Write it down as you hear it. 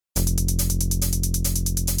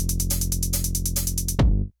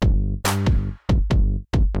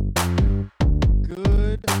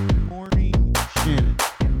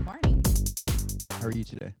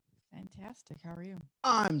today? Fantastic. How are you?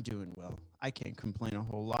 I'm doing well. I can't complain a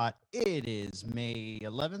whole lot. It is May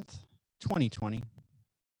 11th, 2020. Is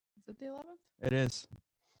it the 11th? It is.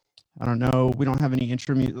 I don't know. We don't have any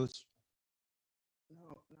intro music.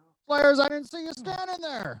 No. Flares, I didn't see you standing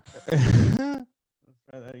there. Let's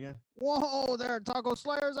try that again. Whoa there, Taco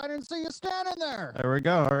Slayers, I didn't see you standing there. There we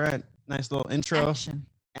go. All right. Nice little intro. Action.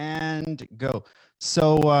 And go.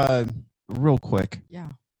 So, real quick, Yeah,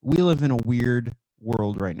 we live in a weird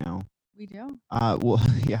world right now. we do. Well,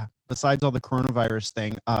 yeah. Besides all the coronavirus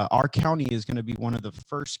thing, our county is going to be one of the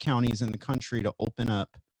first counties in the country to open up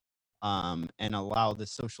and allow the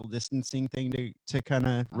social distancing thing to kind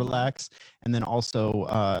of relax, and then also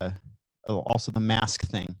the mask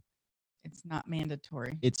thing. It's not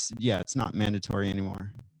mandatory. It's not mandatory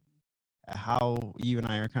anymore. How you and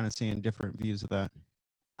I are kind of seeing different views of that.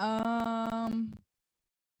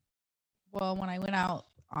 Well, when I went out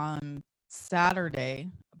on Saturday,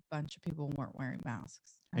 a bunch of people weren't wearing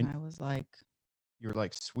masks. And And- I was like, You're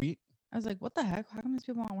like, sweet. what the heck? How come these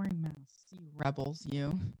people aren't wearing masks? You rebels,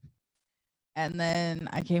 you. And then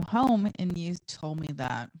I came home and you told me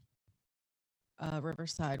that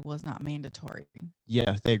Riverside was not mandatory.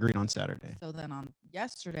 Yeah, they agreed on Saturday. So then on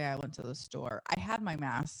yesterday, I went to the store. I had my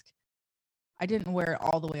mask. I didn't wear it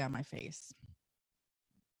all the way on my face.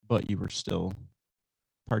 But you were still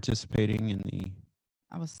participating in the.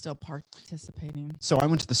 I was still participating. So I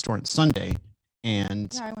went to the store on Sunday,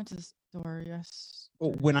 and Yeah, I went to the store. Yes.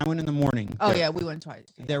 when I went in the morning, Oh yeah, we went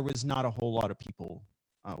twice. Okay. there was not a whole lot of people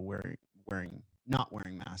not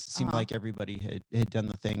wearing masks. It seemed Uh-huh. like everybody had done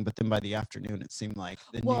the thing, but then by the afternoon, it seemed like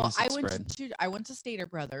the Well, news had spread. I went to Stater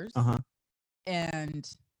Brothers, Uh huh. and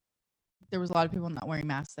there was a lot of people not wearing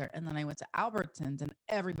masks there. And then I went to Albertsons, and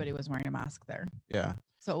everybody was wearing a mask there. Yeah.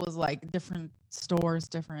 So it was like different stores,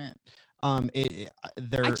 different.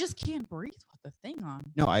 There. I just can't breathe with the thing on.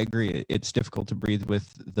 No, I agree. It's difficult to breathe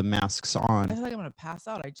with the masks on. I feel like I'm gonna pass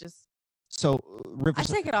out. So I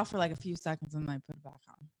Riverside. take it off for like a few seconds and then I put it back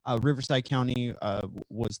on. Riverside County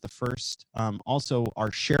was the first. Also,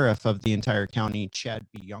 our sheriff of the entire county, Chad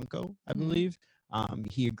Bianco, I Mhm. believe,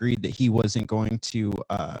 he agreed that he wasn't going to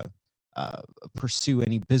pursue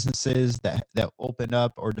any businesses that opened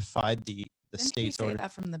up or defied the Didn't he state's say order.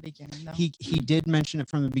 that from the beginning though? He did mention it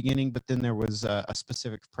from the beginning, but then there was a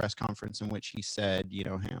specific press conference in which he said, hey,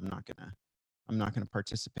 I'm not gonna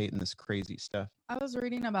participate in this crazy stuff. I was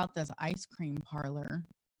reading about this ice cream parlor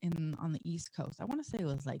on the East Coast. I want to say it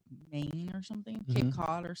was like Maine or something, Cape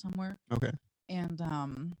Cod or somewhere. Okay.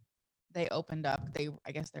 And they opened up.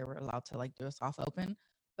 I guess they were allowed to like do a soft open,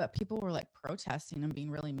 but people were like protesting and being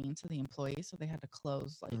really mean to the employees, so they had to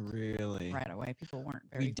close like Really? right away. People weren't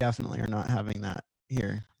We very. definitely are not having that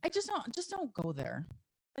here. I just don't go there.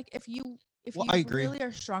 Like if you I agree. really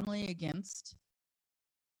are strongly against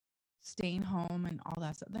staying home and all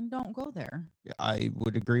that stuff, then don't go there. Yeah, I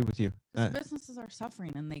would agree with you. Businesses are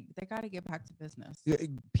suffering and they got to get back to business.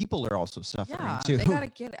 People are also suffering Yeah, too. they got to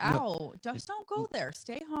get No. out. Just don't go there.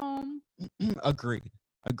 Stay home. Agreed.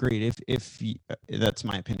 If that's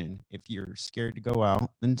my opinion. If you're scared to go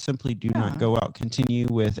out, then simply do Yeah. not go out. Continue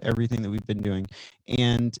with everything that we've been doing.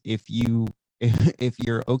 And if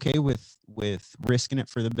you're okay with risking it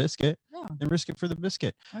for the biscuit, Yeah, then risk it for the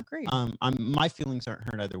biscuit. agreed. My feelings aren't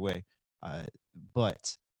hurt either way.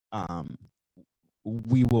 But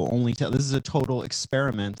we will only tell. This is a total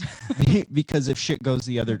experiment because if shit goes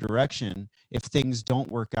the other direction, if things don't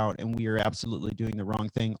work out and we are absolutely doing the wrong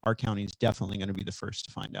thing, our county is definitely going to be the first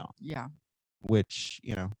to find out. Yeah, Which,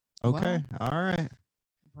 okay, all right.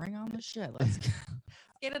 bring on the shit. Let's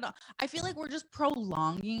get it on. I feel like we're just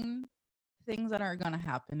prolonging things that are gonna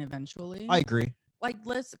happen eventually. I agree. Like,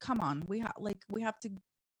 come on. We have to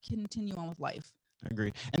continue on with life. I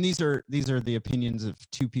agree. And these are the opinions of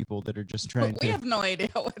two people that are just trying But we to. have no idea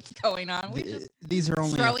what's going on. We just These are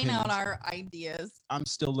only throwing out opinions. our ideas. I'm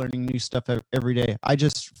still learning new stuff every day. I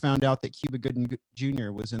just found out that Cuba Gooding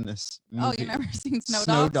Jr. was in this movie. Oh, you never seen Snow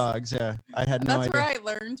Snow Dogs? Dogs. Yeah, I had no That's idea. where I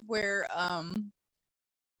learned where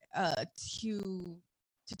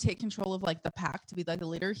to take control of like the pack, to be like a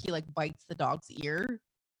leader, he like bites the dog's ear,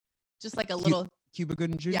 just like a little. Cuba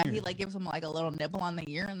Gooding Jr. Yeah, he like gives him like a little nibble on the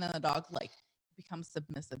ear, and then the dog like becomes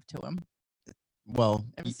submissive to him. Well,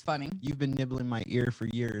 It was funny. you've been nibbling my ear for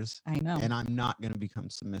years, I know. and I'm not going to become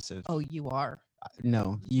submissive. Oh, you are.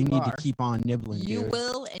 No, you you need are. to keep on nibbling. You dude.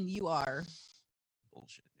 will, and you are.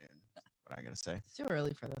 Bullshit, dude. What I gotta say. It's too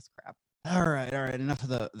early for this crap. All right. Enough of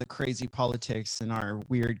the crazy politics in our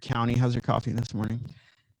weird county. How's your coffee this morning?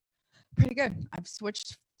 Pretty good. I've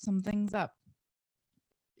switched some things up.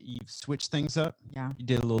 You've switched things up. Yeah. You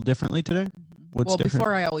did a little differently today. Mhm. What's well, different?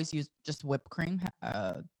 before I always used just whipped cream,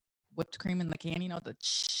 whipped cream in the can, the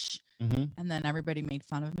Mm-hmm. and then everybody made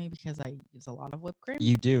fun of me because I use a lot of whipped cream.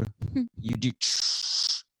 You do. You do.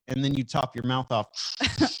 And then you top your mouth off.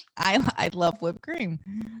 I love whipped cream.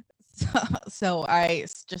 So I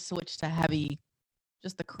just switched to heavy,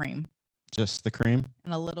 just the cream Just the cream.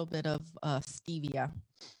 and a little bit of stevia.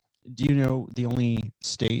 Do you know the only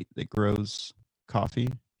state that grows coffee?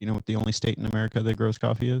 You know what the only state in America that grows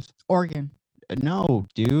coffee is? Oregon. No,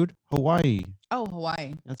 dude. Hawaii. Oh,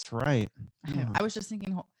 Hawaii. That's right. Yeah. I was just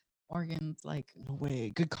thinking Oregon's like No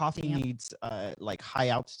way. Good coffee Damn. needs like high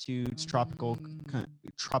altitudes, tropical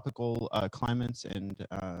climates, and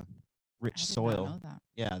rich I did not soil. know that.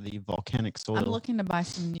 Yeah, the volcanic soil. I'm looking to buy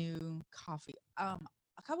some new coffee. A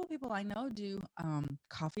couple people I know do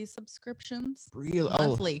coffee subscriptions Real. Oh,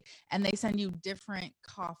 monthly, and they send you different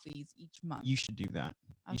coffees each month. you should do that.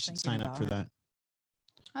 I You was should thinking sign up for about it. that.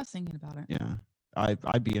 I was thinking about it Yeah,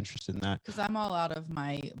 I'd be interested in that. because I'm all out of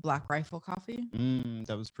my Black Rifle coffee.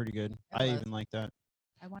 That was pretty good. It I was. even like that.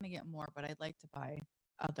 I want to get more, but I'd like to buy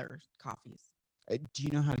other coffees. Do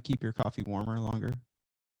you know how to keep your coffee warmer longer?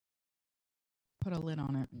 Put a lid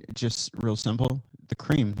on it. Just real simple. The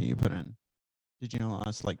cream that you put in. Did you know it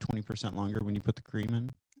lasts like 20% longer when you put the cream in?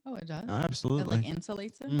 Oh, it does. Oh, It absolutely. like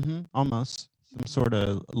insulates it. Almost some sort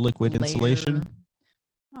of liquid insulation. Layer.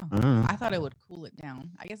 Oh, I don't know. I thought it would cool it down.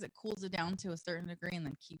 I guess it cools it down to a certain degree and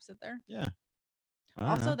then keeps it there. Yeah. I don't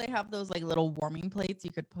Also, know. they have those like little warming plates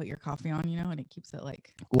you could put your coffee on, and it keeps it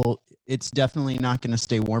like Well, it's definitely not going to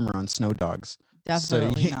stay warmer on snow dogs.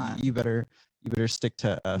 definitely so not. you better stick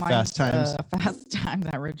to Mine's, fast times. Fast times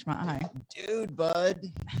at Ridgemont High. Dude, bud.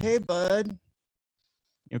 Hey, bud.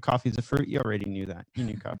 You know, coffee's a fruit. You already knew that. You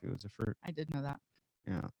knew coffee was a fruit. I did know that.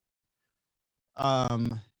 Yeah.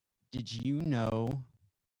 Did you know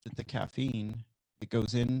that the caffeine that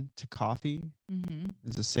goes into coffee Mm-hmm.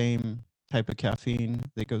 is the same type of caffeine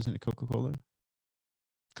that goes into Coca-Cola?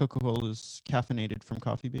 Coca-Cola is caffeinated from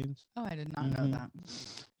coffee beans. Oh, I did not know Mhm. that.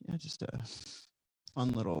 Yeah, just a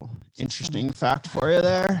fun little Just some- interesting fact for you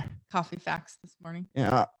there. Coffee facts this morning.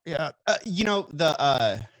 Yeah, yeah. You know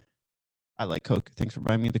I like Coke. Thanks for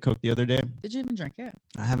buying me the Coke the other day. Did you even drink it?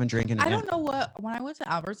 I haven't drank it I yet. don't know what. When I went to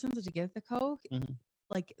Albertsons to get the Coke, Mhm.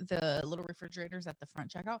 like the little refrigerators at the front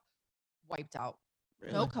checkout wiped out. No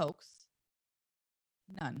Really? Cokes.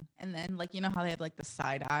 None. And then like how they have like the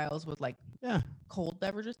side aisles with like Yeah, cold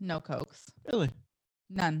beverages? No Cokes. really.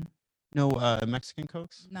 None. No Mexican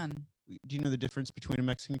Cokes? None. Do you know the difference between a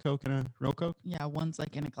Mexican Coke and a real Coke? Yeah, one's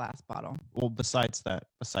like in a glass bottle. Well, besides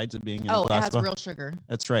it being in a Oh, it glass has bottle. real sugar.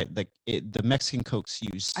 That's right. The Mexican Cokes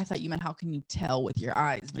use. I thought you meant how can you tell with your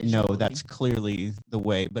eyes? No, visually? that's clearly the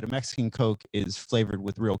way. But a Mexican Coke is flavored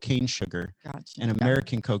with real cane sugar, gotcha. and Got it.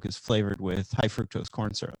 American Coke is flavored with high fructose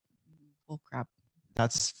corn syrup. Bull crap.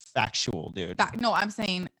 That's factual, dude. No, I'm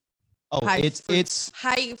saying Oh, high it's fruit- it's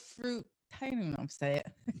high fruit. I don't even know how to say it.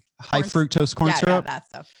 high corn s- fructose corn yeah, syrup. that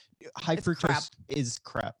stuff. High it's fructose crap. is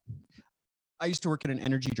crap. I used to work at an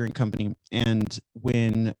energy drink company, and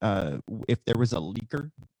when if there was a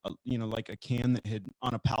leaker, like a can that had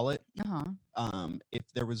on a pallet, if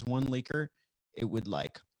there was one leaker, it would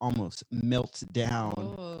like almost melt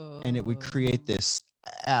down, and it would create this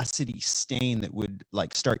acidy stain that would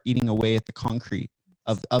like start eating away at the concrete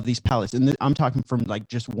of these pallets. And I'm talking from like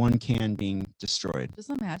just one can being destroyed. Just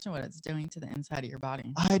imagine what it's doing to the inside of your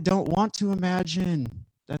body. I don't want to imagine.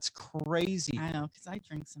 That's crazy. I know, because I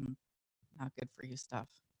drink some not good for you stuff.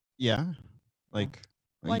 Yeah, like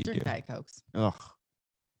Well, I you drink do. Diet Cokes. Ugh,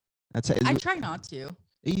 that's I try not to.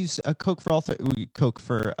 They use a Coke for Coke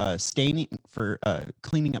for staining, for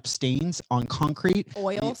cleaning up stains on concrete.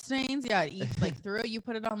 Oil stains, yeah, it eats like through it. You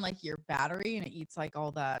put it on like your battery, and it eats like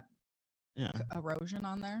all that Yeah. erosion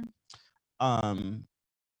on there.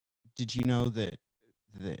 Did you know that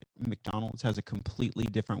McDonald's has a completely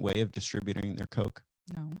different way of distributing their Coke?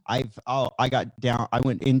 No. I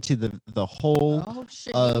went into the whole Oh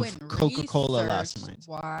shit! of You went and Coca-Cola last researched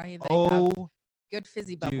night. why they have Oh, good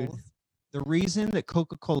fizzy dude. bubbles. The reason that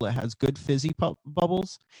Coca-Cola has good fizzy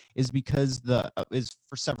bubbles is because is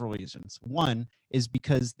for several reasons. One is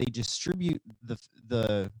because they distribute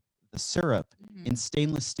the syrup Mhm. in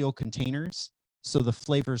stainless steel containers, so the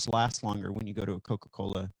flavors last longer when you go to a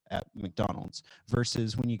Coca-Cola at McDonald's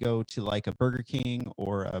versus when you go to like a Burger King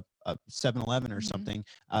or a 7-Eleven or Mhm. something.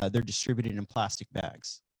 They're distributed in plastic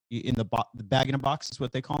bags. In the bag in a box is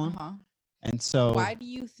what they call them. Uh-huh. And so Why do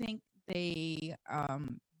you think they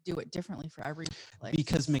do it differently for every place?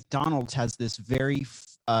 because McDonald's has this very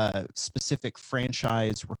specific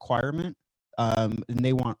franchise requirement And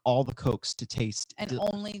they want all the Cokes to taste. And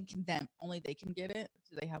only they can get it.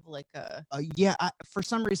 Do they have like a? Yeah, for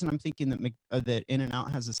some reason I'm thinking that that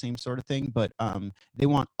In-N-Out has the same sort of thing, but they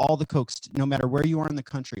want all the Cokes, no matter where you are in the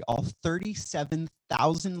country, all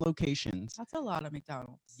 37,000 locations. That's a lot of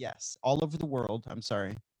McDonald's. Yes, all over the world. I'm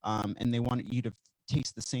sorry, and they want you to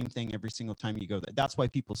taste the same thing every single time you go there. That's why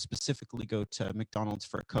people specifically go to McDonald's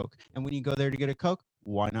for a Coke. And when you go there to get a Coke,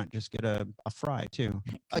 why not just get a fry too?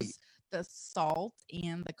 'Cause the salt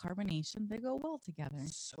and the carbonation, they go well together.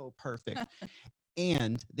 So perfect.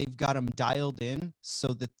 And they've got them dialed in so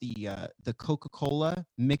that the Coca-Cola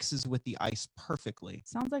mixes with the ice perfectly.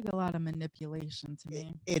 Sounds like a lot of manipulation to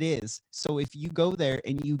me. It is. So if you go there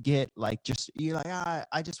and you get like you're like,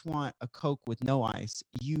 I just want a Coke with no ice,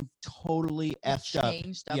 you've totally It effed up.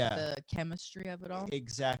 changed up Yeah. the chemistry of it all.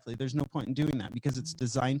 Exactly. There's no point in doing that because it's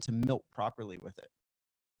designed to melt properly with it.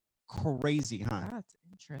 Crazy, huh? That's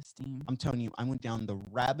interesting. I'm telling you, I went down the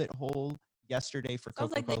rabbit hole yesterday for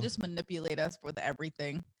Sounds like Coca-Cola. they just manipulate us with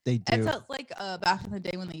everything. They It do. sounds like back in the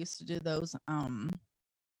day when they used to do those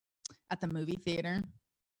at the movie theater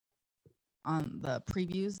on the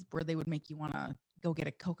previews where they would make you want to go get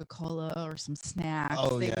a Coca-Cola or some snacks.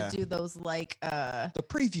 Oh, they yeah. would do those like The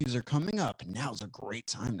previews are coming up. Now's a great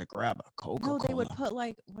time to grab a Coca-Cola. no, they would put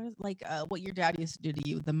like what your dad used to do to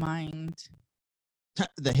you, the mind.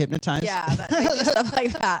 The hypnotized. Yeah, they do stuff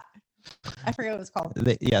like that. I forget what it's called.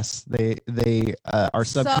 Yes, they are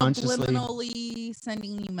subconsciously. Subliminally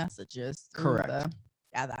sending you messages. through Correct.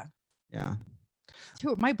 That. Yeah.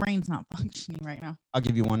 My brain's not functioning right now. I'll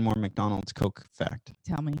give you one more McDonald's Coke fact.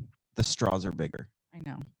 Tell me. The straws are bigger. I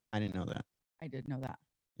know. I didn't know that. I did know that.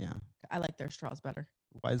 Yeah. I like their straws better.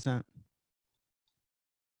 Why is that?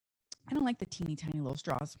 I don't like the teeny tiny little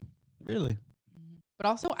straws. Really? But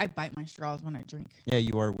also, I bite my straws when I drink. Yeah,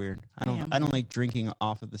 you are weird. I am don't weird. like drinking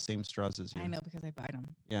off of the same straws as you. I know because I bite them.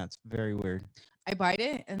 Yeah, it's very weird. I bite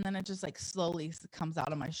it and then it just like slowly comes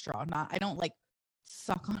out of my straw. I don't like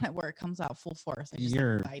suck on it where it comes out full force. I just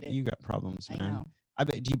like, bite it. You got problems, I man. know. I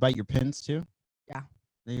bet. Do you bite your pens too? Yeah.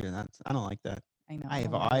 Yeah, I don't like that. I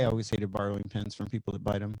know. I always hated borrowing pens from people that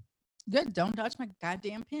bite them. Good. Don't touch my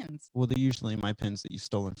goddamn pins. Well, they're usually my pens that you've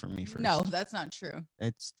stolen from me first. No, that's not true.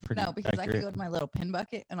 It's pretty No, because I accurate. can go to my little pin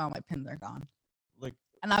bucket and all my pins are gone. Like,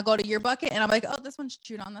 And I'll go to your bucket and I'm like, oh, this one's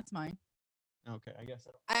chewed on. That's mine. okay, I guess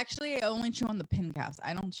I only chew on the pin caps.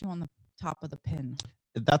 I don't chew on the top of the pin.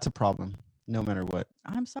 that's a problem. No matter what.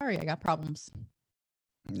 I'm sorry. I got problems.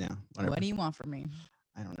 Yeah, whatever. What do you want from me?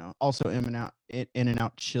 I don't know. Also,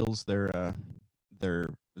 In-N-Out chills their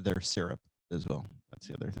syrup as well. That's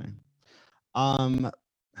the other thing.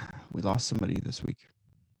 We lost somebody this week.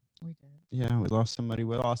 We did. Yeah, we lost somebody.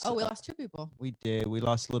 We lost. Oh, we lost two people. We did. We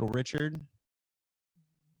lost Little Richard.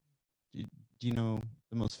 Do you know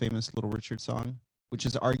the most famous Little Richard song, which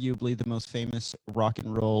is arguably the most famous rock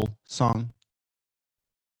and roll song?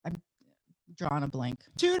 Drawing a blank.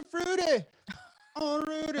 Tutti Frutti on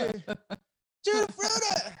Rudy. Tutti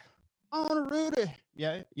Frutti on Rudy.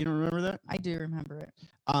 Yeah, you don't remember that? I do remember it.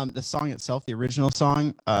 The song itself, the original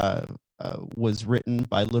song, was written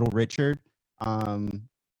by Little Richard.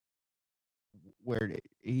 Where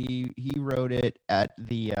he wrote it at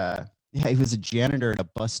the he was a janitor at a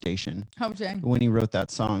bus station Oh, Jay. when he wrote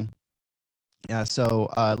that song. Yeah, so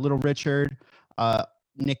Little Richard,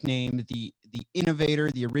 nicknamed the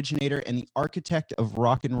innovator, the originator, and the architect of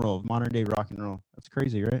rock and roll, modern day rock and roll. That's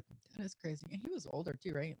crazy, right? That is crazy. And he was older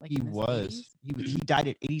too, right? Like He in his was. 80s? He died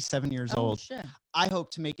at 87 years Oh, old. shit. I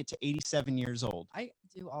hope to make it to 87 years old. I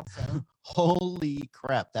do also. Holy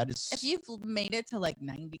crap, that is If you've made it to like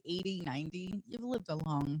 90, 80, 90, you've lived a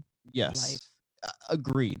long yes. life.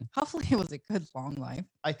 Agreed. Hopefully it was a good long life.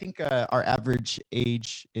 I think our average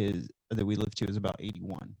age that we live to is about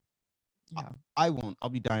 81. Yeah. I won't. I'll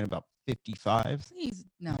be dying about 55. Please,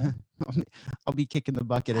 no. I'll be kicking the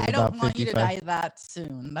bucket at I about don't want 55. you to die that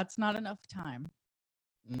soon. That's not enough time.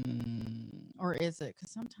 Mm, Or is it?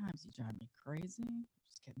 Because sometimes you drive me crazy.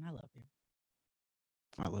 Just kidding. I love you.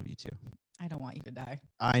 I love you too. I don't want you to die.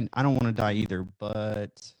 I don't want to die either,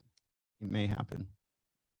 but it may happen.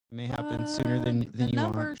 It may happen sooner than the you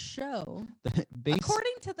numbers want. show. Based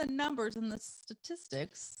According to the numbers and the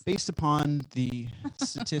statistics, based upon the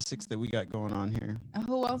statistics that we got going on here.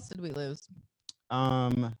 who else did we lose?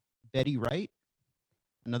 Betty Wright,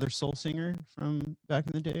 another soul singer from back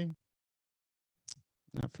in the day.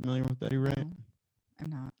 Not familiar with Betty Wright? No, I'm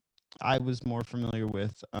not. I was more familiar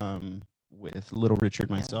with Little Richard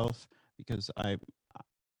Yeah. myself because I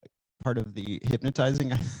part of the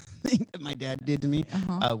hypnotizing I think that my dad did to me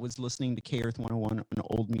Uh-huh. was listening to K Earth 101 and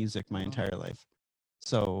old music my Oh. entire life.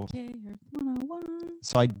 So Okay, here's 101.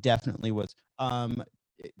 so I definitely was.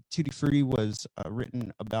 Tutti Frutti was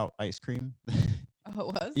written about ice cream. Oh,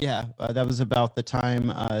 it was? Yeah, that was about the time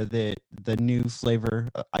that the new flavor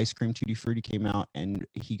ice cream Tutti Frutti came out, and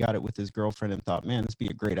he got it with his girlfriend and thought, man, this would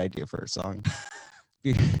be a great idea for a song.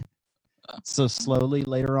 So slowly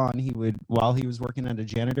later on, while he was working at a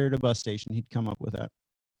janitor at a bus station, he'd come up with that.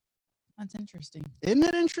 That's interesting. Isn't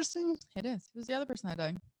it interesting? It is. Who's the other person that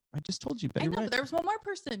died? I just told you, I Betty know, Wright. but there was one more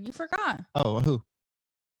person. You forgot. Oh, who?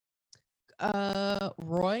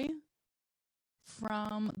 Roy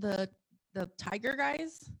from the Tiger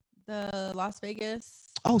guys, the Las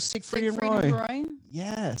Vegas. Oh, Siegfried and Siegfried Roy. and Roy.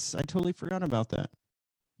 Yes, I totally forgot about that.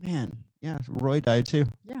 Man, yeah, Roy died too.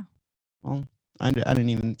 Yeah. Well, I didn't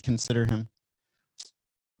even consider him.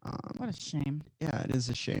 What a shame. Yeah, it is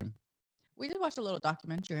a shame. We did watch a little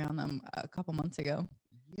documentary on them a couple months ago.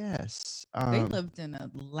 Yes. They lived in a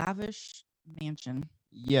lavish mansion.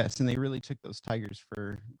 Yes, and they really took those tigers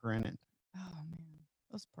for granted. Oh man,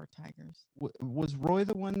 those poor tigers. Was Roy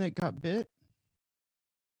the one that got bit?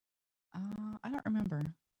 I don't remember.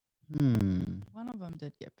 One of them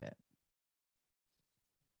did get bit.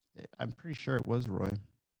 I'm pretty sure it was Roy.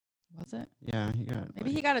 Was it? Yeah, he got.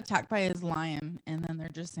 Maybe he got attacked by his lion, and then they're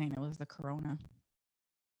just saying it was the corona.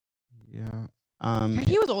 Yeah.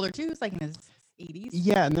 He was older too. He was like in his 80s.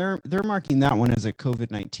 Yeah, and they're marking that one as a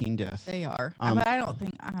COVID-19 death. They are. Um, But I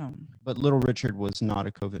don't. But Little Richard was not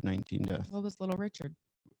a COVID-19 death. What was little Richard?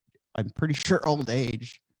 I'm pretty sure old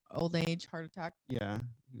age. Old age, heart attack. Yeah,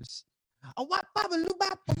 he was. A wop bop a loo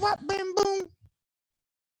bop a wop bam boom.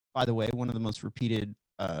 By the way, one of the most repeated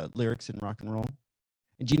lyrics in rock and roll.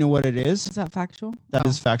 And do you know what it is? Is that factual? That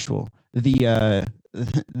is factual. The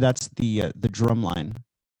that's the drum line.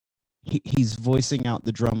 He's voicing out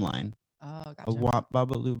the drum line. Oh, A gotcha. wop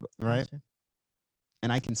baba loo, right? Gotcha.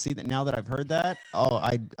 And I can see that now that I've heard that. Oh,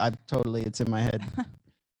 I've totally, it's in my head.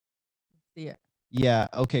 See it. Yeah.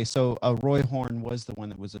 Okay. So Roy Horn was the one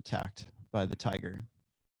that was attacked by the tiger.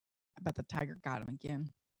 I bet the tiger got him again.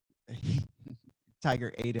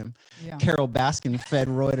 Tiger ate him. Yeah. Carol Baskin fed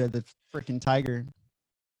Roy to the freaking tiger.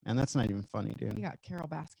 And that's not even funny, He dude. got Carol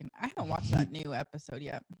Baskin. I haven't watched that new episode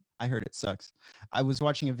yet. I heard it sucks. I was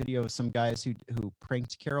watching a video of some guys who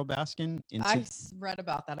pranked Carol Baskin into. I read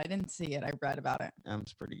about that. I didn't see it. I read about it. That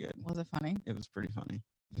was pretty good. Was it funny? It was pretty funny.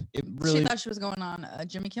 It She really. thought she was going on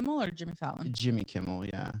Jimmy Kimmel or Jimmy Fallon. Jimmy Kimmel,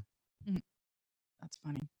 yeah. That's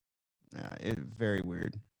funny. Yeah, very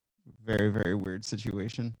weird. Very, very weird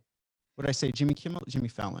situation. What did I say? Jimmy Kimmel? Jimmy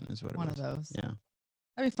Fallon is what it One was. of those. Yeah.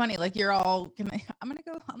 That'd be funny. Like you're all, I'm gonna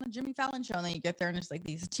go on the Jimmy Fallon show, and then you get there, and it's like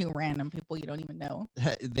these two random people you don't even know.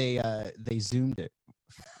 They zoomed it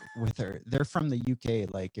with her. They're from the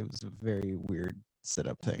UK. Like it was a very weird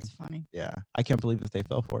setup thing. It's funny. Yeah, I can't believe that they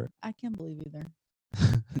fell for it. I can't believe either.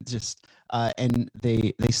 Just and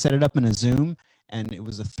they set it up in a Zoom, and it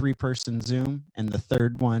was a 3-person Zoom, and the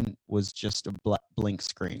third one was just a blank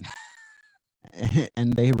screen.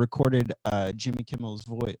 And they recorded Jimmy Kimmel's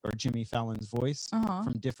voice or Jimmy Fallon's voice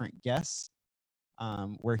from different guests,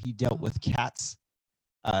 where he dealt with cats.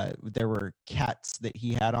 There were cats that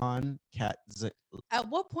he had on. At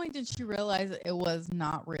what point did she realize it was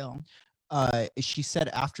not real? She said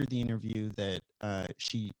after the interview that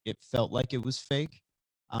it felt like it was fake.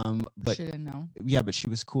 But She didn't know. yeah, but she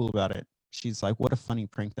was cool about it. She's like, "What a funny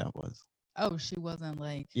prank that was." Oh, she wasn't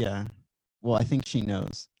like. Yeah. Well, I think she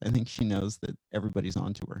knows. I think she knows that everybody's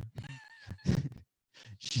onto her.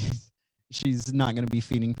 she's not going to be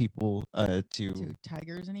feeding people To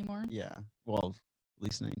tigers anymore. yeah. Well, at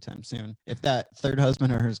least anytime soon. If that third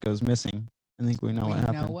husband of hers goes missing, I think we know what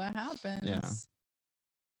happened. know what happens.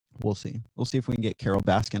 We'll see. We'll see if we can get Carol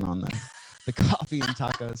Baskin on the coffee and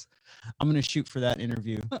tacos. I'm going to shoot for that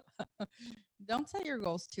interview. Don't set your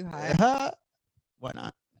goals too high Why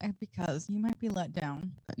not? because you might be let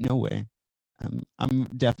down. No way. I'm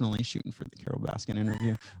definitely shooting for the Carol Baskin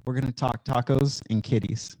interview. We're gonna talk tacos and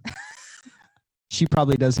kitties. She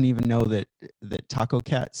probably doesn't even know that Taco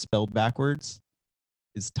Cat spelled backwards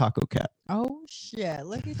is Taco Cat. Oh shit!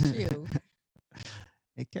 Look at you.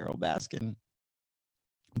 Hey, Carol Baskin.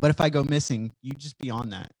 But if I go missing, you just be on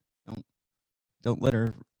that. Don't let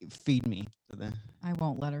her feed me. I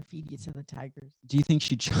won't let her feed you to the tigers. Do you think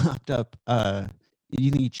she chopped up? Do you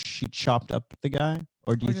think she chopped up the guy,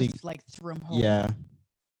 or do you Or think? just like threw him home. Yeah.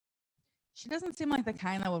 She doesn't seem like the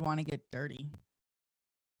kind that would want to get dirty.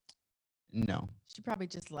 No. She probably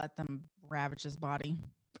just let them ravage his body.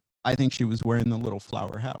 I think she was wearing the little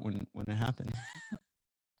flower hat when it happened.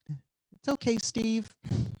 It's okay, Steve.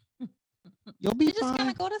 You'll be You're just fine.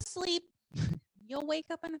 gonna go to sleep. You'll wake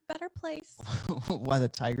up in a better place. while the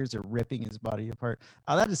tigers are ripping his body apart.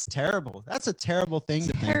 Oh, that is terrible. That's a terrible thing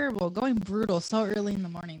to think. Terrible. Going brutal so early in the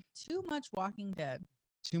morning. Too much Walking Dead.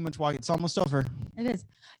 Too much walking. It's almost over. It is.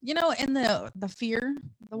 You know, in the Fear,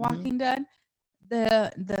 the Mhm. Walking Dead,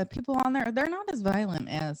 the people on there, they're not as violent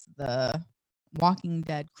as the Walking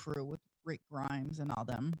Dead crew with Rick Grimes and all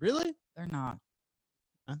them. Really? They're not.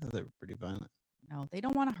 I thought they were pretty violent. No, they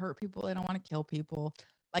don't want to hurt people. They don't want to kill people.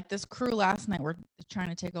 Like this crew last night were trying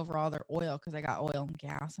to take over all their oil because they got oil and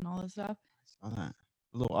gas and all this stuff. I saw that.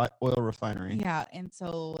 A little oil refinery. Yeah, and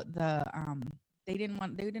so they didn't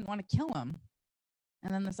want to kill him.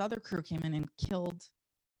 And then this other crew came in and killed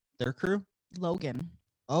Their crew? Logan.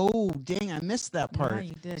 Oh, dang. I missed that part. Yeah,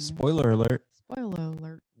 you did. Spoiler alert. Spoiler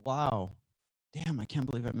alert. Wow. Damn, I can't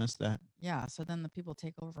believe I missed that. Yeah, so then the people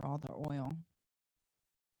take over all their oil.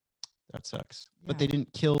 That sucks. But they Yeah.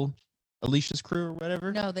 didn't kill Alicia's crew or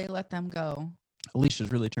whatever? No, they let them go.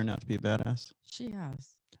 Alicia's really turned out to be a badass. She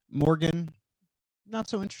has. Morgan, not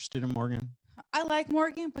so interested in Morgan. I like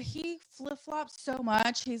Morgan, but he flip-flops so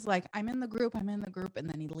much. He's like, I'm in the group, and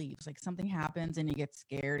then he leaves. Like something happens and he gets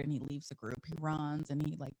scared and he leaves the group. He runs and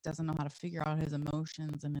he like doesn't know how to figure out his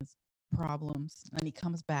emotions and his problems. And he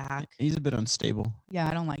comes back. He's a bit unstable. Yeah,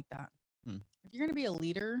 I don't like that. Hmm. If you're gonna be a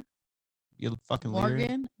leader, You fucking leader.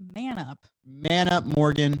 Morgan, man up. Man up,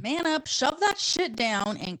 Morgan. Man up, shove that shit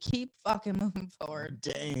down and keep fucking moving forward.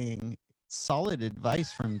 Dang. Solid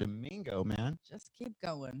advice from Domingo, man. Just keep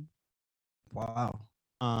going. Wow.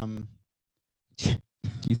 Do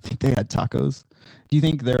you think they had tacos? Do you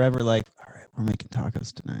think they're ever like, all right, we're making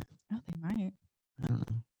tacos tonight? Oh, they might. I don't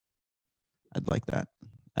know. I'd like that.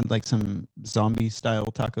 I'd like some zombie style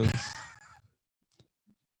tacos.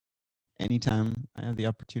 Anytime I have the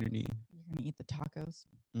opportunity. You're gonna eat the tacos.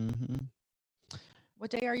 hmm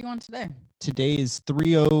What day are you on today? Today is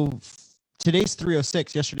 30. Today's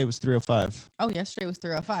 306. Yesterday was 305. Oh, yesterday was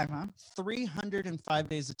 305, huh? 305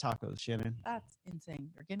 days of tacos, Shannon. That's insane.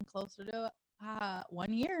 You're getting closer to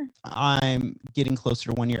 1 year. I'm getting closer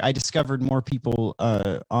to 1 year. I discovered more people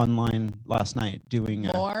online last night doing.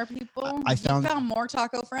 More people. I You found- more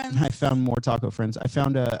taco friends. I found more taco friends. I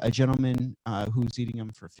found a gentleman who's eating them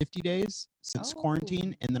for 50 days since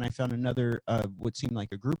quarantine. And then I found another, what seemed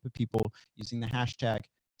like a group of people using the hashtag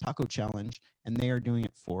taco challenge. And they are doing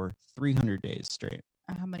it for 300 days straight.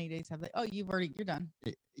 How many days have they? Oh, you're done.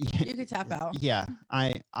 Y- You could tap out. Yeah,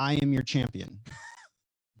 I am your champion.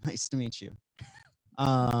 Nice to meet you.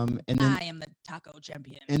 And then I am the taco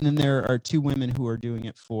champion. and then there are two women who are doing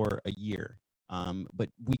it for a year, but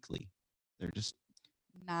weekly. They're just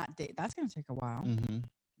Not day. That's gonna take a while.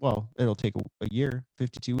 well, it'll take a year,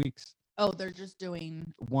 52 weeks, Oh, they're just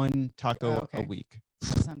doing. one taco a okay. week.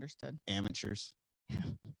 Misunderstood. Amateurs,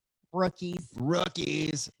 Rookies.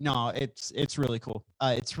 rookies. No, it's really cool.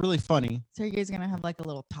 It's really funny. So you guys gonna have like a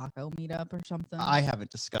little taco meetup or something? I haven't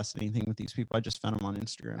discussed anything with these people. I just found them on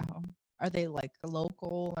Instagram. Oh. Are they like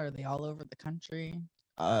local? Are they all over the country?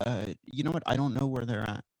 You know what? I don't know where they're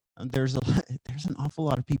at. There's there's an awful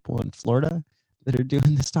lot of people in Florida that are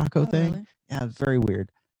doing this taco Oh, thing. really? Yeah, very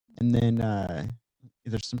weird. And then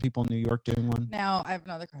there's some people in New York doing one. Now I have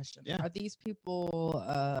another question. Yeah. Are these people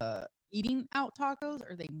eating out tacos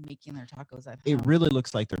or are they making their tacos at home? It really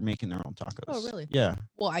looks like they're making their own tacos. Oh, really? Yeah.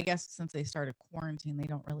 Well, I guess since they started quarantine, they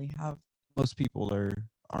don't really have Most people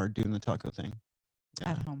are doing the taco thing.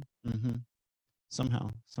 Yeah. at home. Mm-hmm. Somehow,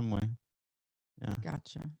 some way. Yeah.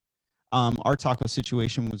 Gotcha. Our taco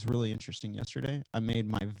situation was really interesting yesterday. I made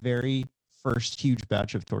my very first huge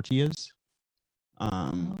batch of tortillas.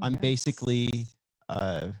 I'm yes. basically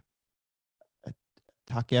a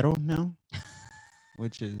taquero now,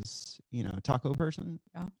 which is, a taco person.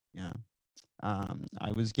 Yeah. Yeah.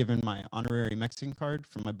 I was given my honorary Mexican card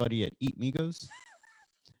from my buddy at Eat Migos.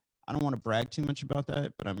 I don't want to brag too much about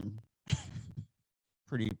that, but I'm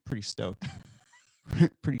pretty stoked.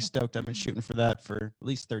 Pretty stoked. I've been shooting for that for at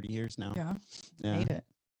least 30 years now. Yeah. Yeah. Made it.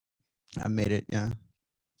 I made it. Yeah.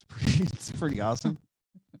 It's pretty awesome.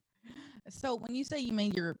 So when you say you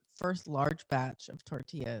made your first large batch of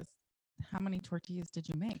tortillas, how many tortillas did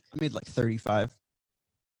you make? I made like 35.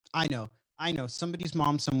 I know. Somebody's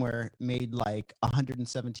mom somewhere made like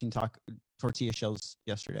 117 tortilla shells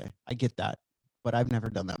yesterday. I get that, but I've never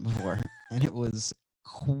done that before, and it was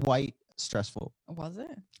quite stressful. Was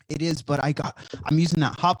it? It is, but I'm using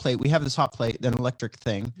that hot plate. We have this hot plate, that electric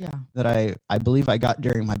thing Yeah. that I believe I got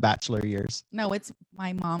during my bachelor years. No, it's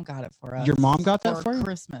my mom got it for us. Your mom got that for you?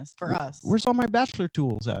 Christmas for us. Where's all my bachelor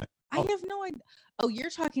tools at? I have no idea. Oh, you're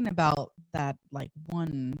talking about that like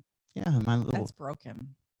one Yeah, my little that's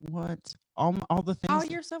broken. what? All the things. All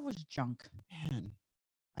your stuff was junk. Man,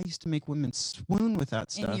 I used to make women swoon with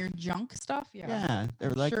that In stuff. your junk stuff? Yeah, they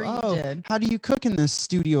were I'm like, sure you "Oh, did. how do you cook in this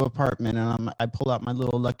studio apartment?" And I pull out my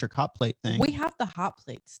little electric hot plate thing. We have the hot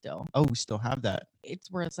plate still. Oh, we still have that. It's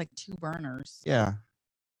where it's like 2 burners. Yeah,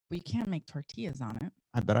 But you can't make tortillas on it.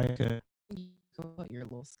 I bet I could. You could put your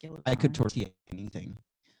little skillet. I could on it. tortilla anything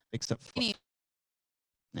except for Any-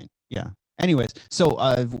 yeah. Anyways, so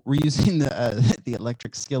we're using the the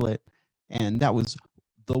electric skillet, and that was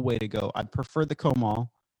the way to go. I prefer the Comal,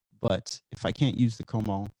 but if I can't use the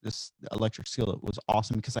Comal, this electric skillet was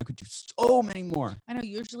awesome because I could do so many more. I know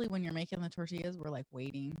usually when you're making the tortillas, we're like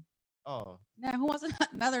waiting. Oh, Now, who wants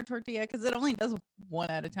another tortilla? Because it only does one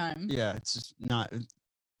at a time. yeah, it's just not.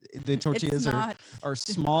 The tortillas it's not are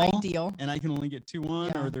small, ideal. and I can only get two on,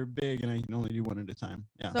 Yeah. or they're big, and I can only do one at a time.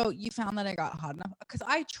 Yeah. So you found that it got hot enough? Because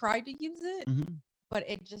I tried to use it, Mhm. but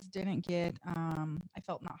it just didn't get. I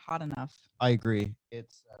felt not hot enough. I agree.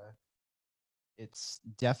 It's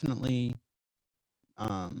definitely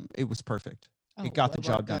it was perfect. Oh, It got the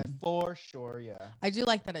well, job done good. for sure. Yeah. I do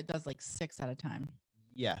like that it does like 6 at a time.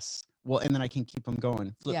 Yes. Well, and then I can keep them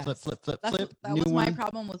going. Flip, flip, Yes. flip, flip, That's, flip. that New was my one.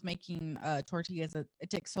 problem with making tortillas. It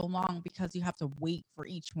takes so long because you have to wait for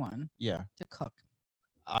each one Yeah, to cook.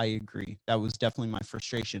 I agree. That was definitely my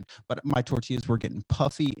frustration. But my tortillas were getting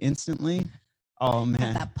puffy instantly. Oh Got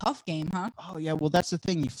man. that puff game, huh? Oh yeah. Well, that's the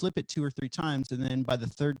thing. You flip it 2 or 3 times, and then by the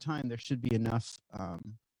 3rd time, there should be enough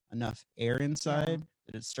air inside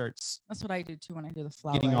that it starts That's what I do too when I do the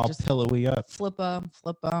flour. getting I all just pillowy up. flip them,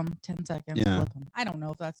 10 seconds, Yeah. flip them. I don't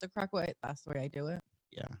know if that's the correct way. That's the way I do it.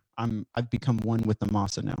 Yeah, I've become one with the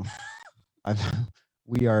masa now.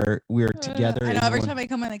 we are together. I know in every one- time I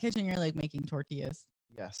come in the kitchen, you're like making tortillas.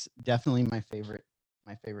 Yes, definitely my favorite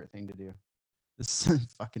thing to do. This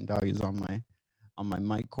fucking dog is on my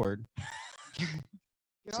mic cord. She's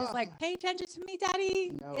like, pay attention to me,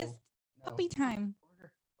 daddy. It's puppy time.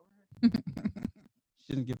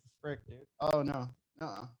 She didn't give a frick, dude. Oh no,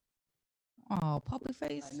 no. Oh, puppy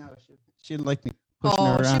face. I know she didn't like me pushing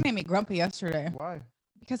her Oh, she around. made me grumpy yesterday Why?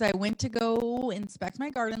 because I went to go inspect my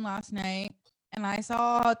garden last night and I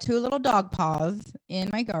saw 2 little dog paws in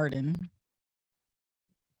my garden.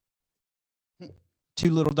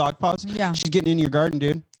 2 little dog paws. Yeah. She's getting in your garden,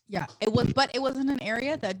 dude. Yeah, but it was in an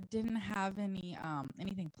area that didn't have any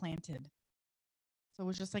anything planted. So it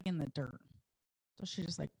was just like in the dirt. So she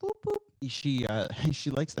just like boop boop. She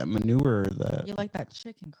likes that manure. You like that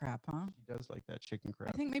chicken crap, huh? She does like that chicken I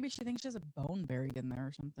crap. think maybe she thinks she has a bone buried in there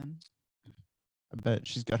or something. I bet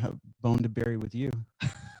she's got a bone to bury with you.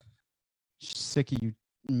 She's sick of you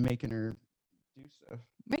making her do stuff.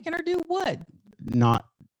 Making her do what? Not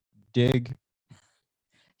dig.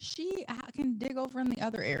 She can dig over in the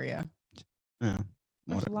other area. Yeah.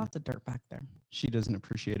 There's Whatever. lots of dirt back there. She doesn't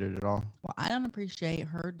appreciate it at all. Well, I don't appreciate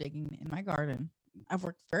her digging in my garden. I've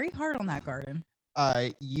worked very hard on that garden.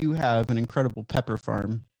 You have an incredible pepper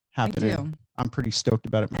farm happening. I do. I'm pretty stoked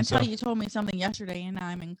about it myself. Until you told me something yesterday, and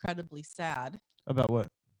I'm incredibly sad About what?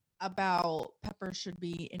 about peppers should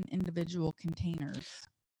be in individual containers.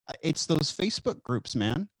 It's those Facebook groups,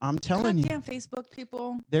 man. I'm telling you. Goddamn Facebook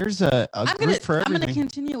people. There's a group for I'm everything. gonna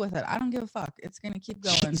continue with it. I don't give a fuck. It's gonna keep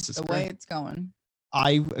going Jesus the way Christ. it's going.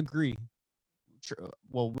 I agree.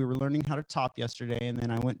 Well, we were learning how to top yesterday, and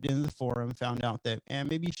then I went into the forum, found out that,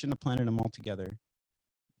 maybe you shouldn't have planted them all together.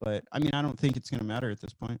 But I mean, I don't think it's going to matter at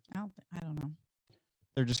this point. I don't know.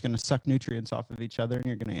 They're just going to suck nutrients off of each other, and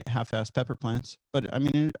you're going to get half-ass pepper plants. But I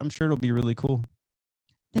mean, I'm sure it'll be really cool.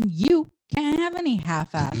 Then you can't have any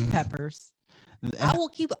half-ass peppers. I will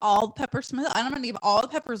keep all the peppers. I'm gonna give all the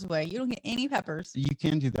peppers away. You don't get any peppers. You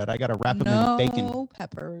can do that. I got to wrap them No in bacon.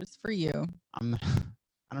 peppers for you. I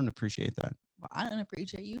don't appreciate that. Well, I don't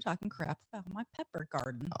appreciate you talking crap about my pepper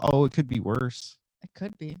garden. Oh, it could be worse. It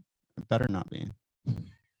could be. It better not be.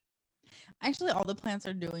 Actually, all the plants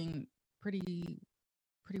are doing pretty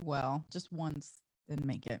well. Just one's didn't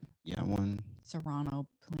make it. Yeah, one Serrano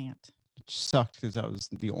plant. sucked because that was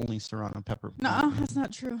the only serrano pepper. No, plant. that's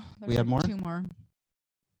not true. We have more? 2 more.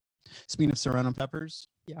 Speaking of serrano peppers,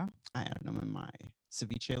 Yeah. I had them in my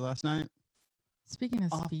ceviche last night. Speaking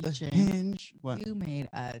of Off the ceviche, hinge. What? you made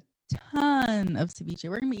a ton of ceviche.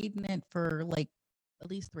 We're gonna be eating it for like at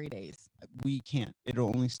least 3 days. We can't. It'll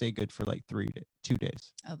only stay good for like 2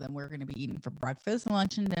 days. Oh, then we're gonna be eating for breakfast,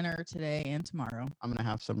 lunch, and dinner today and tomorrow. I'm gonna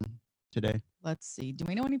have some today. Let's see. Do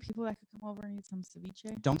we know any people that could come over and eat some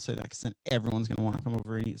ceviche? Don't say that, because then everyone's gonna want to come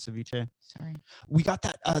over and eat ceviche. Sorry. We got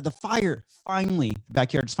that. The fire finally. The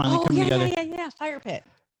backyard's finally Oh coming yeah, together. yeah. Fire pit.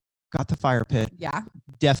 Got the fire pit. Yeah,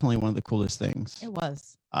 Definitely one of the coolest things. it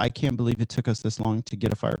was. I can't believe it took us this long to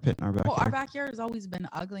get a fire pit in our backyard. Well, our backyard has always been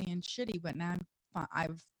ugly and shitty, but now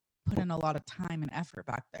I've put in a lot of time and effort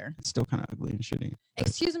back there. It's still kind of ugly and shitty. but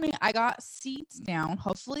Excuse me, I got seeds down.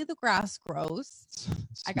 Hopefully the grass grows.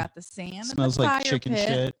 I got the sand. and the smells like fire chicken pit.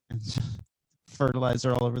 shit and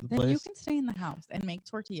fertilizer all over the Then you place. can stay in the house and make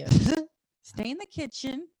tortillas. Stay in the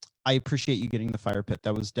kitchen. I appreciate you getting the fire pit.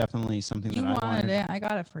 That was definitely something You that I wanted wanted. it. I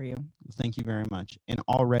got it for you. Thank you very much. And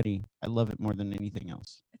already, I love it more than anything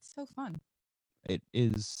else. It's so fun.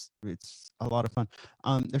 It's a lot of fun.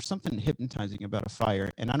 There's something hypnotizing about a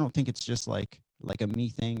fire, and I don't think it's just like a me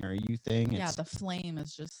thing or a you thing. Yeah, It's, the flame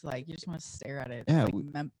is just like you just want to stare at it. Yeah, It's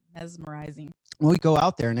like mesmerizing. we go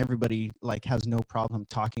out there and everybody like has no problem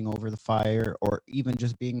talking over the fire or even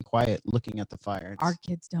just being quiet looking at the fire. Our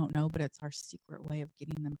kids don't know, but it's our secret way of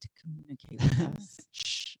getting them to communicate with us.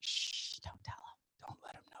 Shh, Don't tell them. don't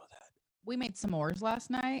let them know that. We made s'mores last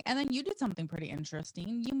night, and then you did something pretty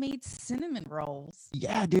interesting. You made cinnamon rolls.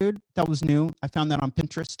 Yeah, dude, that was new. I found that on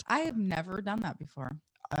Pinterest. I have never done that before.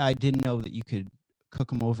 I didn't know that you could cook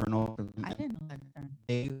them over and over. I and didn't know that.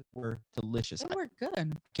 They were delicious. They I were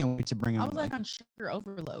good. can't wait to bring them. I was like on sugar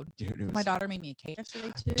overload. dude, it My was, daughter made me a cake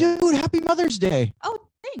yesterday too. dude, happy Mother's Day. Oh,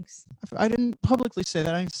 thanks. I didn't publicly say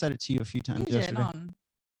that. I said it to you a few times You did yesterday. on.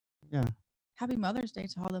 Yeah. Happy Mother's Day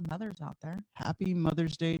to all the mothers out there. Happy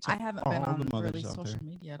Mother's Day to I haven't been all the on mothers really out social there.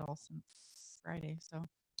 media at all since Friday, so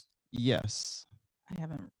Yes. I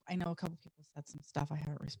haven't. I know a couple people said some stuff. I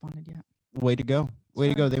haven't responded yet. Way to go. Way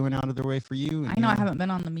to Sorry. go. They went out of their way for you. I and know I you're- haven't been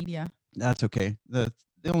on the media. That's okay. The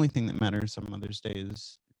only thing that matters on Mother's Day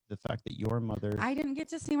is the fact that your mother. I didn't get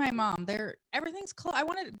to see my mom. Everything's closed.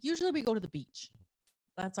 Usually we go to the beach.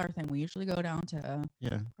 That's our thing. We usually go down to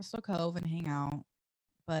yeah. Crystal Cove and hang out.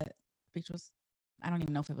 But the beach was, I don't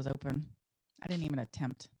even know if it was open. I didn't even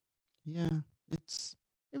attempt. Yeah.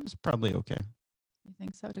 It was probably okay. You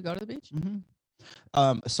think so? To go to the beach?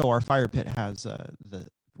 So our fire pit has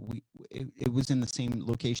it was in the same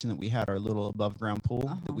location that we had our little above ground pool that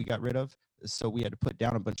Uh-huh. we got rid of. So we had to put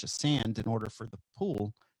down a bunch of sand in order for the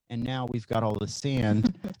pool. And now we've got all the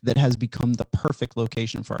sand that has become the perfect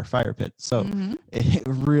location for our fire pit. So Mhm.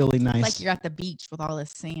 really nice. Like you're at the beach with all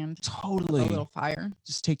this sand, with Totally. a little fire.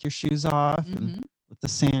 Just take your shoes off and Mhm. let the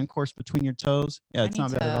sand course between your toes. Yeah, I it's need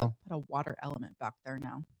not bad at to all. put a water element back there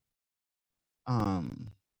now.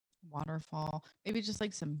 Waterfall. Maybe just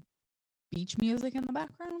like some beach music in the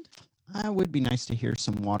background. It would be nice to hear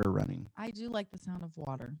some water running. I do like the sound of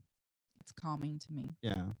water. It's calming to me.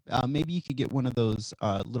 Yeah. Maybe you could get one of those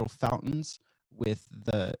little fountains with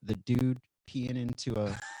the dude peeing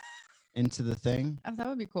into the thing. Oh, that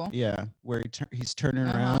would be cool. Yeah, where he's turning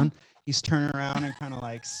Uh-huh. around. He's turning around and kind of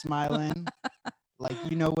like smiling, like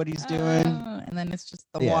you know what he's doing. And then it's just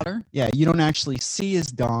the Yeah. water. Yeah, you don't actually see his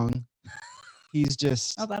dong. He's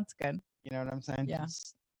just, Oh, that's good. you know what I'm saying? Yeah.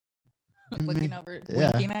 Just- Looking over,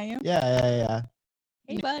 Yeah. winking at you. Yeah.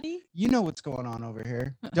 Hey, buddy. You know what's going on over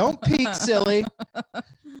here. Don't peek, silly.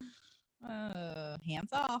 Hands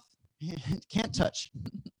off. Can't touch.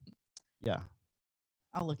 Yeah,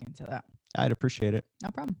 I'll look into that. I'd appreciate it. No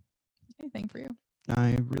problem. Anything for you.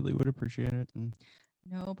 I really would appreciate it.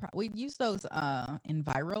 No problem. We used those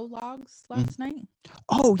Enviro logs Mm. last night.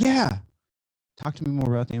 Oh yeah. Talk to me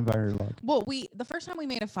more about the Enviro log. Well, the first time we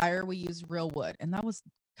made a fire, we used real wood, and that was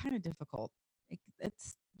kind of difficult.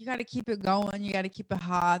 It's you got to keep it going. You got to keep it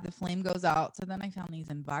hot. The flame goes out. So then I found these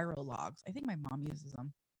Enviro logs. I think my mom uses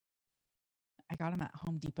them. I got them at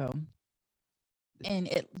Home Depot, and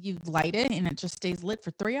you light it, and it just stays lit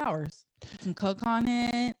for 3 hours. You can cook on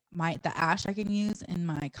it. The ash I can use in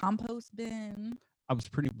my compost bin. I was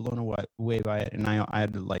pretty blown away by it, and I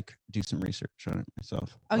had to like do some research on it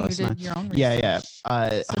myself. Oh, you last did night. your own research. Yeah.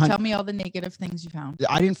 So tell me all the negative things you found.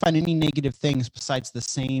 I didn't find any negative things besides the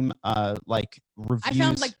same like reviews. I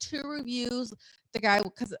found like 2 reviews. The guy,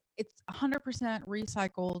 because it's 100%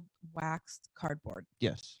 recycled waxed cardboard.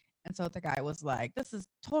 Yes. And so the guy was like, this is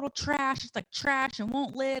total trash. It's like trash and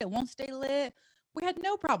won't lit. It won't stay lit. We had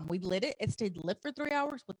no problem. We lit it. It stayed lit for 3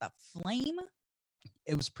 hours with a flame.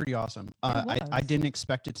 It was pretty awesome. It I was. didn't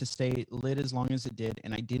expect it to stay lit as long as it did,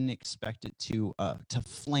 and I didn't expect it to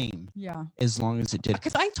flame Yeah. as long as it did.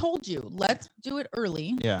 Because I told you, let's do it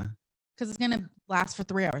early Yeah. because it's going to last for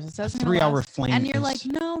 3 hours. It A says it's gonna 3-hour last- flame. And you're is- like,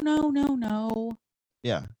 no.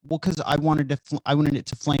 yeah. Well, because I wanted it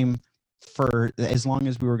to flame for as long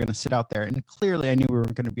as we were going to sit out there, and clearly I knew we were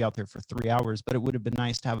going to be out there for 3 hours, but it would have been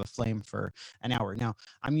nice to have a flame for an hour. Now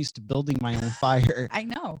I'm used to building my own fire, I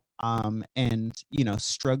know. and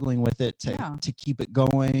struggling with it Yeah. to keep it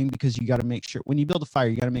going, because you got to make sure when you build a fire,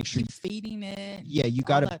 you got to make sure Keep feeding it. you all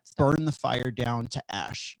got to that stuff. burn the fire down to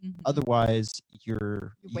ash. Mhm. Otherwise,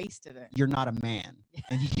 you're You wasted it. you're not a man. Yeah.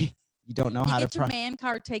 And You don't know You how to get your man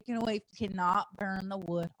card taken away. You cannot burn the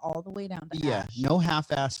wood all the way down to yeah, ash. no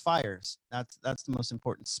half-ass fires. That's the most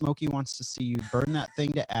important. Smokey wants to see you burn that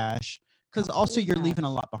thing to ash, because also Complete you're leaving a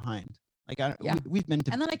ash. lot behind. Like Yeah. we've been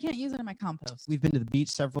to And then I can't use it in my compost. we've been to the beach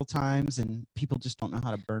several times, and people just don't know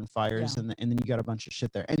how to burn fires, Yeah. and then you got a bunch of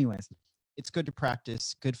shit there. Anyways, it's good to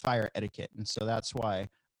practice good fire etiquette, and so that's why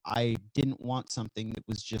I didn't want something that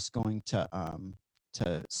was just going to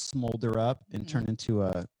smolder up and turn into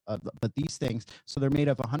a but these things, so they're made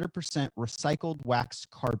of 100% recycled waxed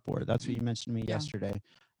cardboard. That's what you mentioned to me Yeah. yesterday.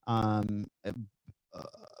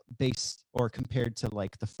 Based or compared to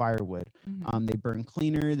like the firewood, Mhm. they burn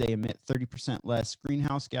cleaner, they emit 30% less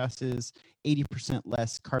greenhouse gases, 80%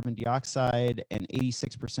 less carbon dioxide, and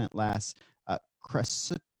 86% less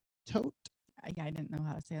creosote. Yeah, I didn't know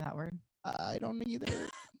how to say that word. I don't either.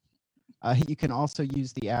 You can also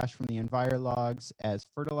use the ash from the Envirologs as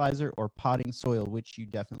fertilizer or potting soil, which you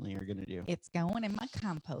definitely are going to do. It's going in my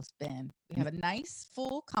compost bin. We have a nice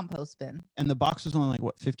full compost bin. And the box was only like,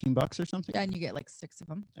 what, $15 or something? Yeah, and you get like 6 of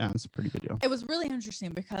them. Yeah, that's a pretty good deal. It was really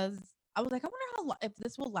interesting because I was like, I wonder if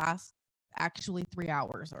this will last actually 3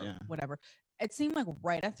 hours or Yeah. whatever. It seemed like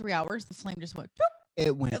right at 3 hours, the flame just went, boop.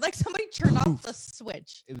 It went, It's like somebody turned off poof. the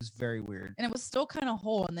switch. It was very weird. And it was still kind of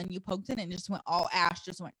whole. And then you poked it and it just went all ash,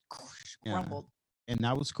 just went Yeah. crumbled. And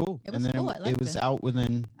that was cool. It And was then cool. I it liked was it. out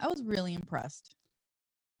within. I was really impressed.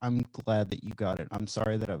 I'm glad that you got it. I'm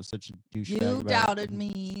sorry that I was such a douchebag. You about doubted it.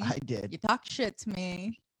 me. I did. You talk shit to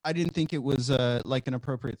me. I didn't think it was like an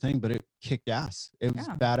appropriate thing, but it kicked ass. It was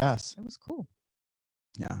Yeah. badass. It was cool.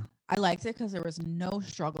 Yeah. I liked it because there was no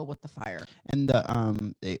struggle with the fire. And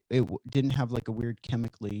didn't have like a weird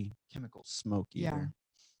chemical smoke either. Yeah.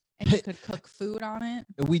 And you could cook food on it.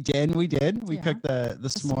 We did. We Yeah. cooked the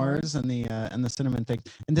s'mores s'mores. and the cinnamon thing.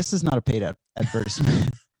 And this is not a paid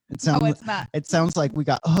advertisement. It sounds Oh, it's not. it sounds like we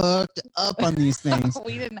got hooked up on these things.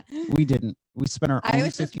 We didn't. We didn't. We spent our I own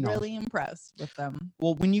was just $15. really impressed with them.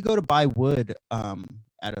 Well, when you go to buy wood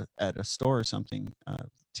at a store or something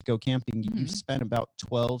to go camping, you Mhm. spend about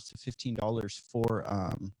 $12 to $15 for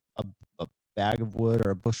a bag of wood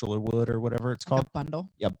or a bushel of wood or whatever it's Like called. a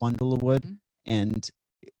bundle. Yeah, bundle of wood. Mhm. And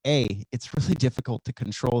it's really difficult to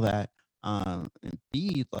control that. And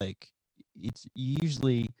B, like you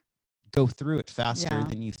usually go through it faster Yeah.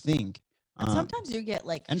 than you think. And sometimes you get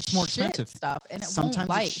like and it's more shit expensive. stuff and it Sometimes won't it's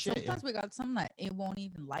light. shit, yeah. Sometimes we got some that it won't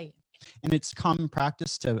even light. And it's common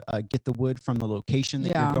practice to get the wood from the location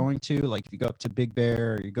that you're Yeah. going to. Like if you go up to Big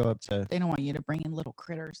Bear or you go up to They don't want you to bring in little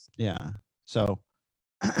critters. yeah. So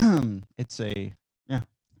it's a yeah.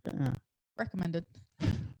 Recommended.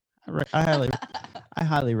 I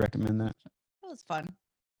highly recommend that. It was fun.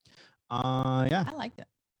 Yeah. I liked it.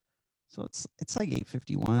 So it's like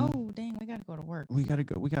 8:51. Oh, dang. We got to go to work. We gotta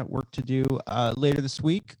go. We got work to do. Later this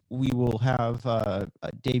week, we will have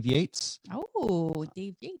Dave Yates. Oh,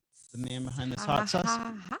 Dave Yates. The man behind this hot sauce.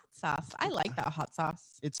 Hot sauce. I like that hot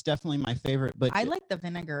sauce. It's definitely my favorite, but I like the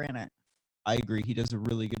vinegar in it. I agree. He does a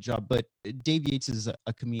really good job. But Dave Yates is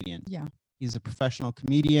a comedian. Yeah. He's a professional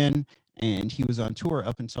comedian, and he was on tour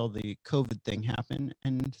up until the COVID thing happened.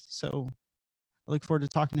 And so I look forward to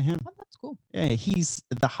talking to him. Oh, that's cool. Yeah, he's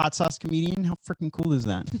the hot sauce comedian. How freaking cool is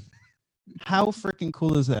that? How freaking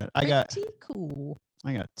cool is that? I got cool.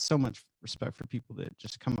 so much respect for people that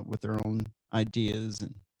just come up with their own ideas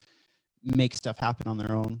and make stuff happen on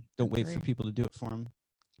their own. Don't wait for Agree. people to do it for them.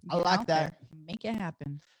 I Get like out that. there. Make it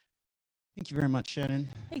happen. Thank you very much, Shannon.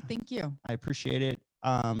 Hey, thank you. I appreciate it.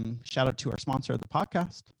 Shout out to our sponsor of the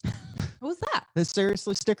podcast, What was that? the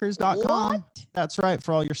seriouslystickers.com. What? That's right.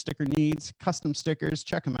 For all your sticker needs, custom stickers,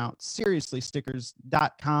 check them out.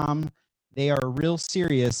 Seriouslystickers.com. They are real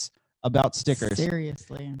serious about stickers.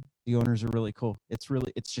 Seriously. The owners are really cool. It's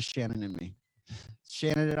just Shannon and me.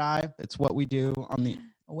 Shannon and I, it's what we do on the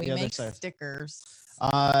We the other make side. stickers.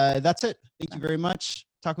 That's it. Thank you very much.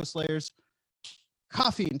 Taco Slayers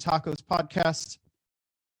Coffee and Tacos podcast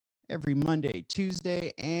every Monday,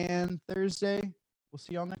 Tuesday, and Thursday. We'll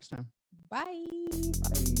see y'all next time. Bye.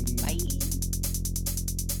 Bye. Bye.